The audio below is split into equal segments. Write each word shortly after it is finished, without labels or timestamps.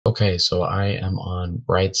Okay, so I am on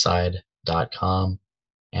brightside.com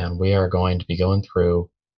and we are going to be going through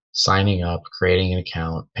signing up, creating an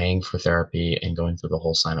account, paying for therapy, and going through the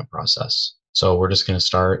whole sign up process. So we're just going to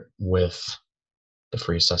start with the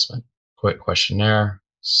free assessment. Quick questionnaire,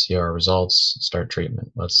 see our results, start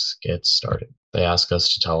treatment. Let's get started. They ask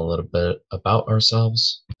us to tell a little bit about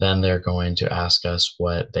ourselves. Then they're going to ask us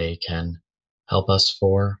what they can help us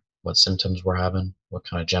for, what symptoms we're having, what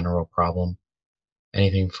kind of general problem,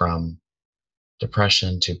 anything from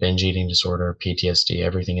depression to binge eating disorder, PTSD,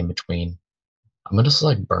 everything in between. I'm gonna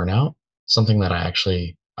select burnout, something that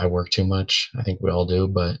I work too much. I think we all do,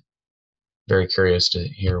 but very curious to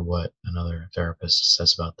hear what another therapist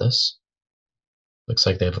says about this. Looks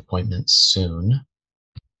like they have appointments soon.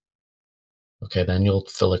 Okay, then you'll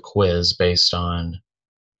fill a quiz based on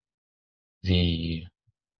the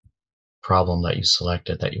problem that you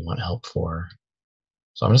selected that you want help for.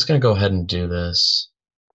 So I'm just gonna go ahead and do this.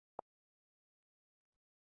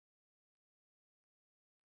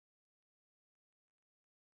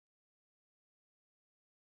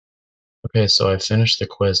 Okay, so I finished the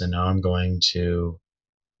quiz and now I'm going to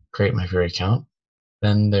create my free account.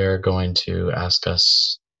 Then they're going to ask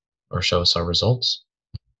us or show us our results.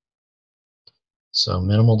 So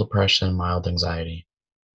minimal depression, mild anxiety.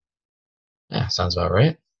 Yeah, sounds about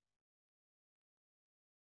right.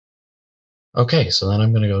 Okay, so then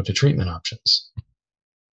I'm going to go to treatment options.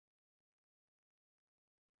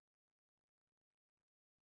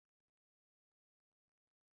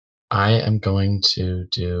 I am going to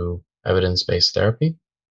do evidence-based therapy.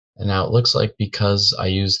 And now it looks like because I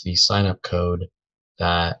use the sign up code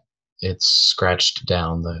that it's scratched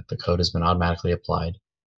down, the code has been automatically applied.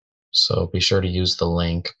 So be sure to use the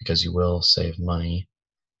link because you will save money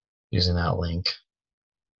using that link.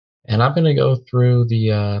 And I'm going to go through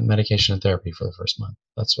the medication and therapy for the first month.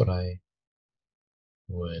 That's what I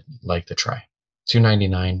would like to try.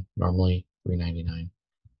 $2.99, normally $3.99.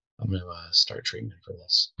 I'm going to start treatment for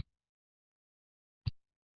this.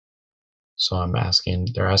 So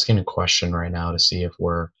they're asking a question right now to see if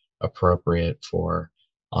we're appropriate for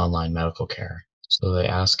online medical care. So they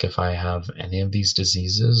ask if I have any of these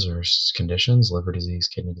diseases or conditions: liver disease,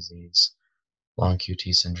 kidney disease, long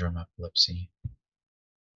QT syndrome, epilepsy.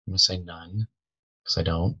 I'm going to say none because I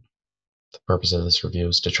don't. The purpose of this review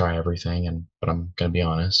is to try everything, but I'm going to be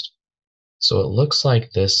honest. So it looks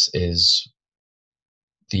like this is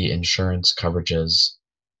the insurance coverages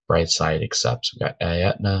Brightside accepts. We got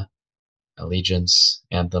Aetna, Allegiance,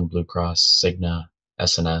 Anthem, Blue Cross, Cigna,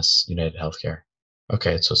 SNS, United Healthcare.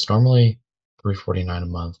 Okay, so it's normally $349 a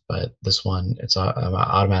month, but this one it's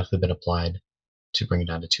automatically been applied to bring it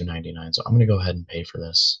down to $299. So I'm going to go ahead and pay for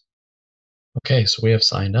this. Okay, so we have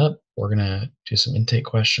signed up. We're going to do some intake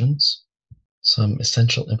questions, some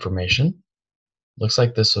essential information. Looks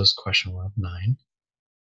like this was question 1 of 9.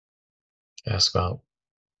 Ask about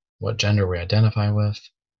what gender we identify with,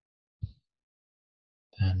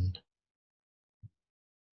 then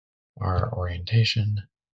our orientation,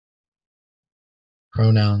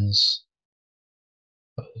 pronouns,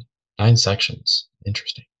 9 sections.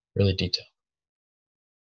 Interesting, really detailed.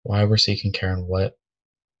 Why we're seeking care and what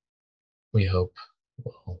we hope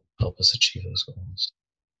will help us achieve those goals.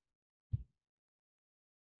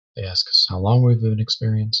 They ask us how long we've been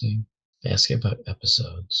experiencing. They ask about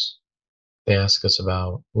episodes. They ask us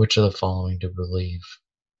about which of the following do we believe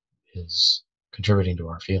is contributing to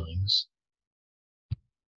our feelings.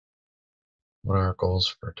 What are our goals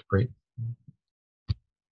for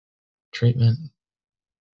treatment?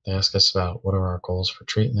 They ask us about what are our goals for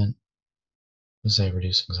treatment. They say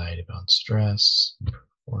reduce anxiety about stress, improve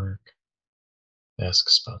work. They ask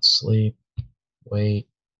us about sleep, weight,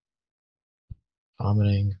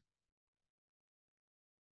 vomiting,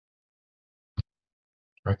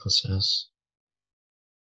 recklessness,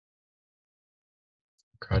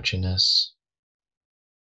 grouchiness,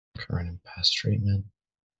 current and past treatment.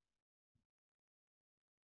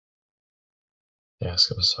 They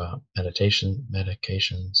ask us about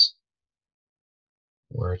medications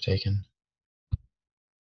were taken,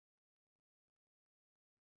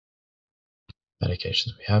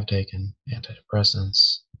 medications we have taken,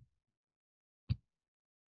 antidepressants,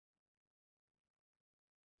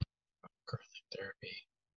 currently therapy,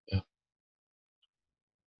 yeah,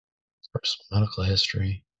 personal medical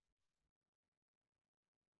history.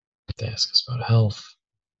 They ask us about health,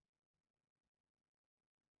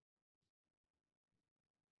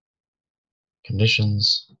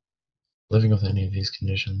 conditions, living with any of these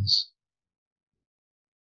conditions,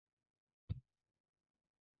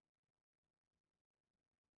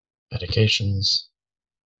 medications,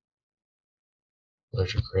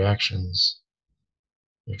 allergic reactions,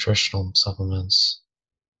 nutritional supplements,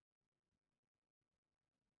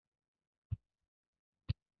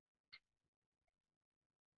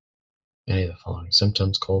 any of the following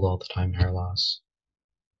symptoms: cold all the time, hair loss.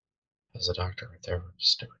 Has a doctor or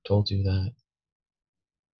therapist ever told you that?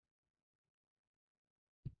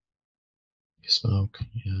 You smoke?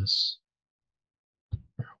 Yes.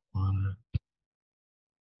 Marijuana?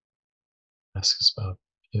 Ask us about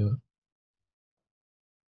you.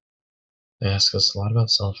 They ask us a lot about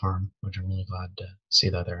self-harm, which I'm really glad to see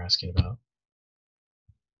that they're asking about.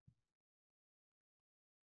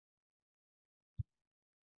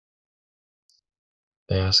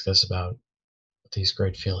 They ask us about these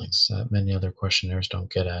great feelings that many other questionnaires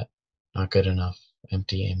don't get at. Not good enough,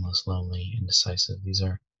 empty, aimless, lonely, indecisive. These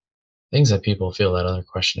are things that people feel that other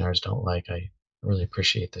questionnaires don't like. I really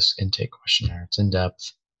appreciate this intake questionnaire. It's in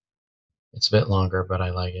depth. It's a bit longer, but I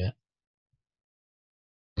like it.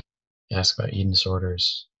 They ask about eating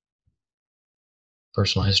disorders,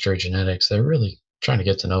 personal history, genetics. They're really trying to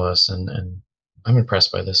get to know us, and I'm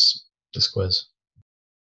impressed by this quiz.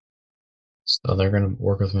 So they're going to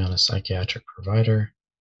work with me on a psychiatric provider,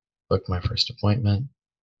 book my first appointment,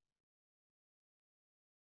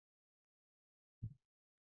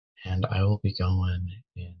 and I will be going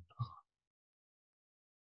in.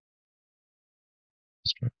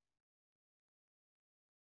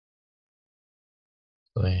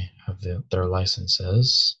 They have their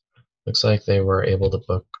licenses. Looks like they were able to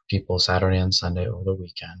book people Saturday and Sunday over the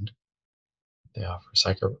weekend. They offer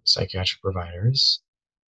psychiatric providers.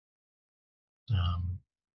 Um,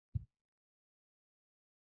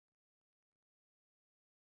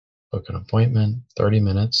 Book an appointment, 30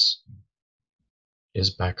 minutes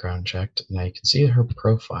is background checked. Now you can see her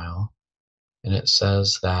profile, and it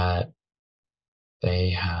says that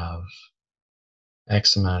they have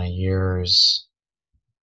X amount of years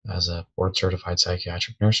as a board certified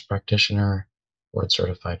psychiatric nurse practitioner, board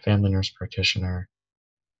certified family nurse practitioner,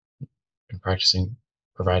 been practicing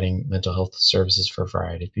providing mental health services for a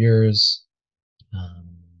variety of years.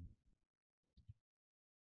 Um,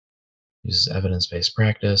 Uses evidence-based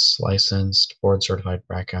practice, licensed, board certified,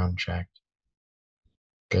 background checked,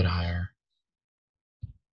 good hire.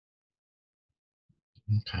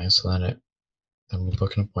 Okay, so then we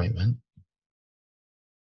book an appointment.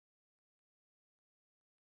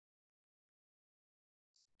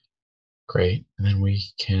 Great. And then we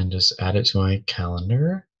can just add it to my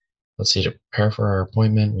calendar. Let's see, to prepare for our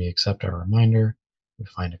appointment, we accept our reminder, we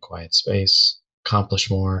find a quiet space,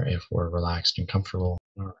 accomplish more if we're relaxed and comfortable.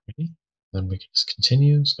 Alrighty. Then we can just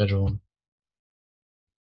continue, schedule. And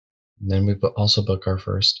then we also book our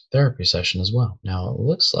first therapy session as well. Now it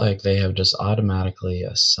looks like they have just automatically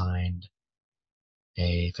assigned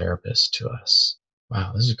a therapist to us.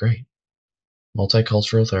 Wow, this is great.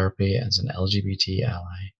 Multicultural therapy as an LGBT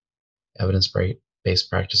ally, evidence-based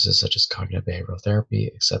practices such as cognitive behavioral therapy,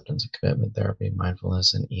 acceptance and commitment therapy,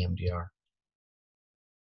 mindfulness, and EMDR.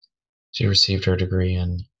 She received her degree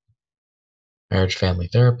in marriage family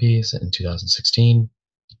therapy in 2016.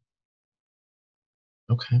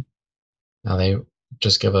 Okay. Now they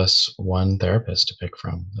just give us one therapist to pick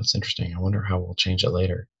from. That's interesting. I wonder how we'll change it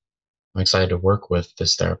later. I'm excited to work with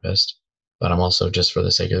this therapist, but I'm also, just for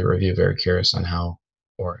the sake of the review, very curious on how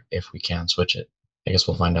or if we can switch it. I guess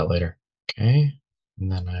we'll find out later. Okay, and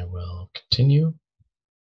then I will continue.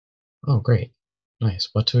 Oh, great. Nice.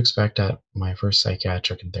 What to expect at my first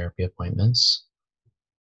psychiatric and therapy appointments.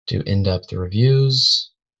 Do in-depth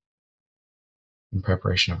reviews in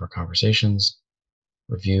preparation of our conversations.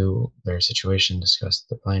 Review their situation, discuss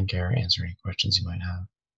the plan care, answer any questions you might have.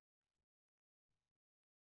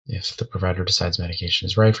 If the provider decides medication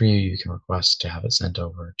is right for you, you can request to have it sent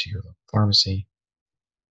over to your local pharmacy.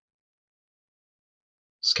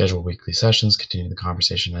 Schedule weekly sessions, continue the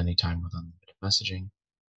conversation anytime with unlimited messaging.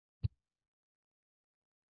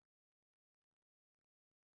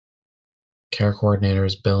 Care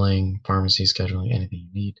coordinators, billing, pharmacy scheduling, anything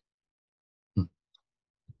you need. Hmm.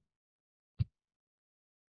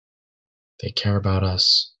 They care about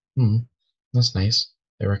us. That's nice.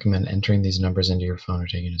 They recommend entering these numbers into your phone or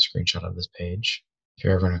taking a screenshot of this page. If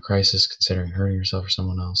you're ever in a crisis, considering hurting yourself or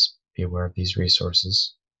someone else, be aware of these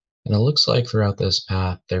resources. And it looks like throughout this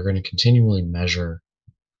path, they're going to continually measure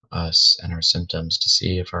us and our symptoms to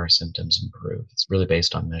see if our symptoms improve. It's really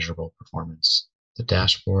based on measurable performance. The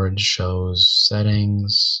dashboard shows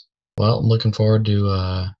settings. Well, I'm looking forward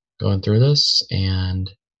to going through this,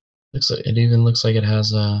 and it even looks like it has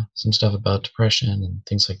some stuff about depression and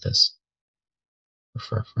things like this.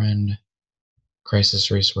 For a friend,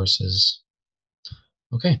 crisis resources.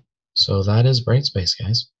 Okay, so that is Brightspace,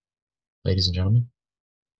 guys, ladies and gentlemen.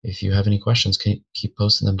 If you have any questions, keep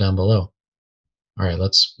posting them down below. All right,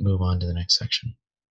 let's move on to the next section.